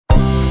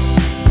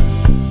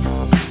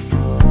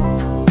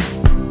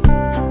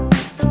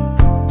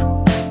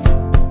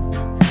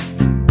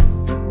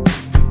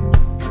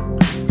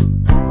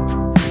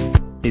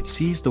It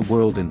sees the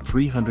world in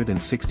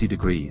 360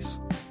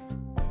 degrees.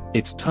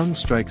 Its tongue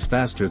strikes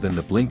faster than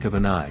the blink of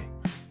an eye.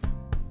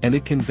 And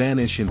it can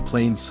vanish in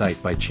plain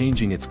sight by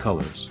changing its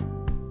colors.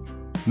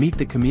 Meet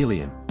the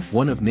chameleon,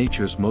 one of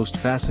nature's most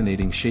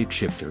fascinating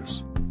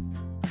shapeshifters.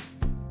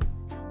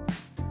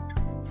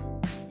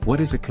 What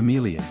is a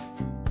chameleon?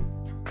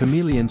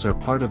 Chameleons are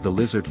part of the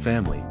lizard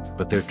family,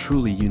 but they're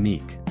truly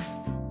unique.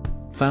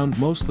 Found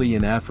mostly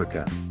in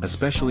Africa,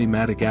 especially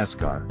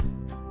Madagascar,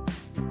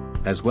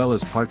 as well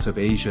as parts of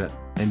Asia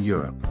and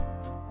Europe.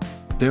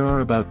 There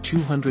are about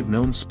 200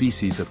 known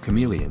species of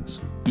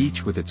chameleons,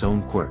 each with its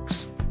own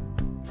quirks.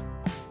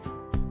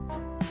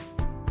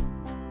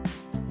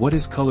 What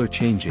is color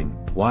changing,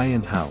 why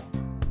and how?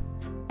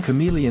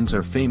 Chameleons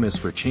are famous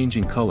for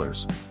changing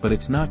colors, but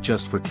it's not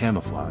just for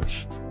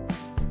camouflage.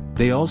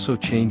 They also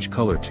change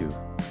color to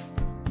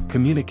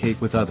communicate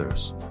with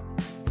others,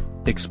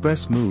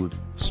 express mood,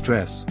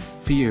 stress,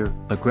 fear,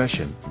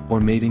 aggression,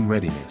 or mating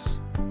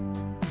readiness.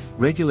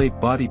 Regulate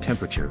body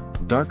temperature,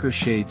 darker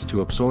shades to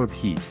absorb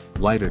heat,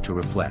 lighter to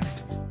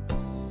reflect.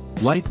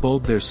 Light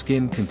bulb. Their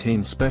skin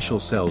contains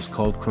special cells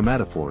called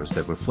chromatophores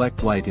that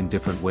reflect light in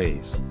different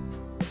ways.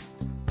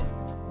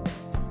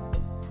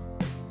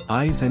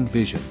 Eyes and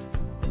vision.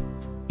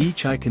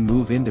 Each eye can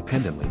move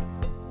independently,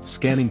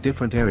 scanning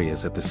different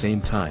areas at the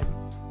same time.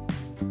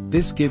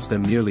 This gives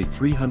them nearly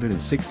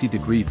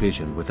 360-degree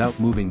vision without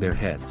moving their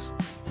heads.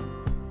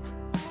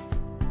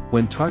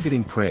 When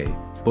targeting prey,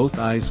 both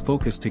eyes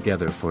focus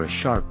together for a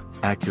sharp,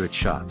 accurate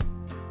shot.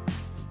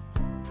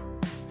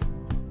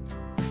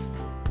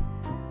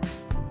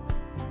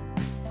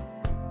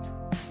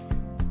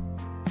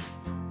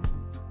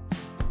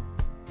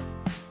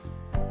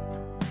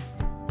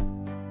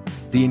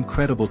 The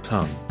incredible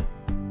tongue.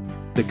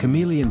 The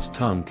chameleon's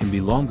tongue can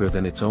be longer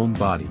than its own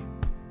body.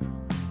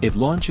 It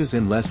launches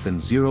in less than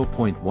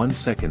 0.1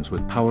 seconds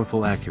with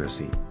powerful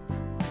accuracy.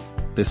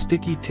 The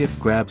sticky tip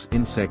grabs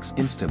insects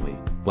instantly,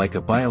 like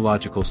a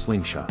biological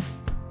slingshot.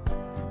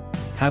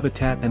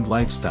 Habitat and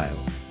lifestyle.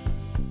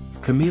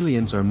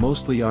 Chameleons are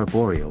mostly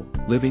arboreal,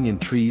 living in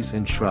trees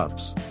and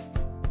shrubs.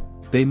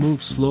 They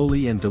move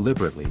slowly and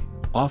deliberately,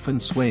 often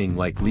swaying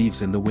like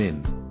leaves in the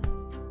wind.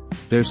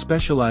 Their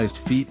specialized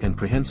feet and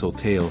prehensile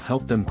tail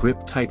help them grip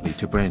tightly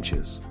to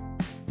branches.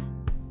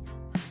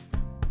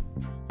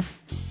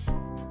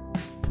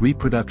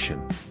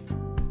 Reproduction.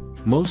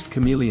 Most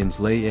chameleons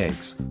lay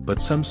eggs,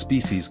 but some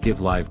species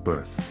give live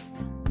birth.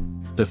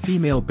 The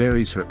female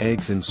buries her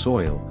eggs in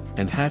soil,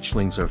 and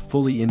hatchlings are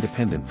fully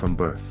independent from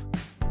birth.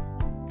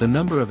 The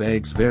number of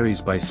eggs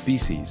varies by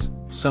species,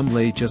 some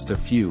lay just a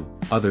few,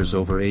 others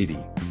over 80.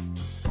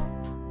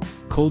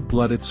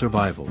 Cold-blooded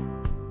survival.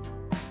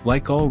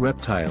 Like all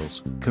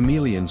reptiles,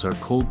 chameleons are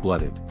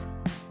cold-blooded.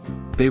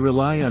 They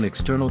rely on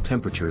external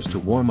temperatures to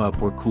warm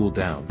up or cool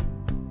down.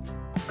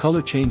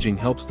 Color changing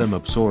helps them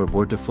absorb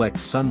or deflect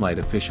sunlight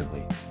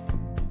efficiently.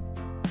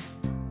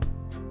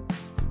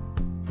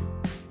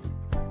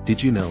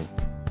 Did you know?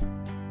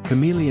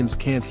 Chameleons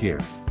can't hear,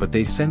 but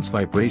they sense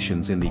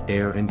vibrations in the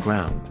air and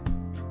ground.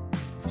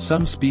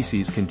 Some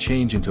species can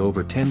change into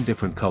over 10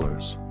 different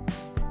colors.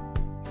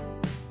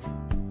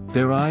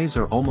 Their eyes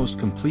are almost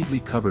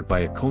completely covered by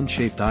a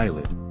cone-shaped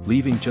eyelid,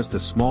 leaving just a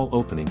small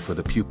opening for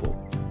the pupil.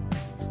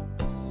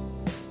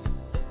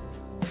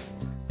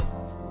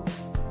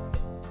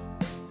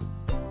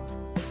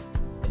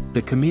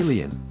 The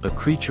chameleon, a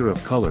creature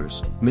of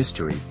colors,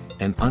 mystery,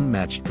 and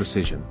unmatched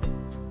precision.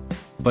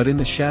 But in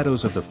the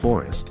shadows of the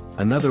forest,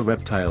 another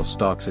reptile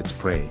stalks its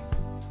prey.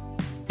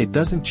 It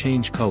doesn't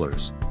change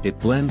colors, it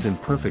blends in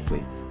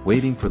perfectly,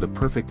 waiting for the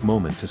perfect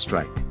moment to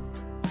strike.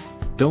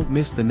 Don't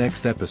miss the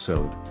next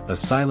episode, a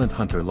silent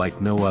hunter like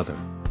no other.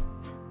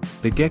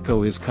 The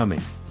gecko is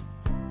coming.